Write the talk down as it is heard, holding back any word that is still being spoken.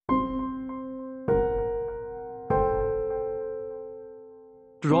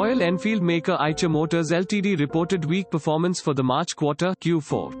Royal Enfield maker Eicher Motors Ltd reported weak performance for the March quarter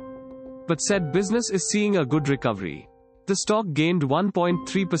 (Q4), but said business is seeing a good recovery. The stock gained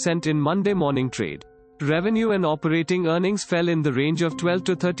 1.3% in Monday morning trade. Revenue and operating earnings fell in the range of 12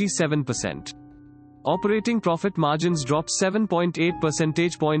 to 37%. Operating profit margins dropped 7.8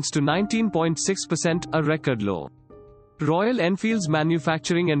 percentage points to 19.6%, a record low. Royal Enfield's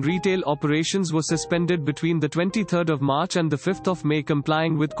manufacturing and retail operations were suspended between the 23rd of March and the 5th of May,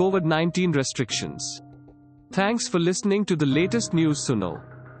 complying with COVID-19 restrictions. Thanks for listening to the latest news Suno.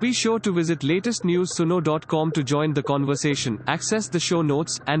 Be sure to visit latestnewssuno.com to join the conversation, access the show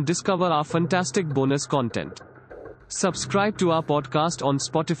notes, and discover our fantastic bonus content. Subscribe to our podcast on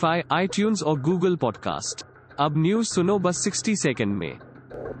Spotify, iTunes or Google Podcast. अब news सुनो बस 60 second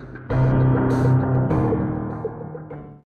में।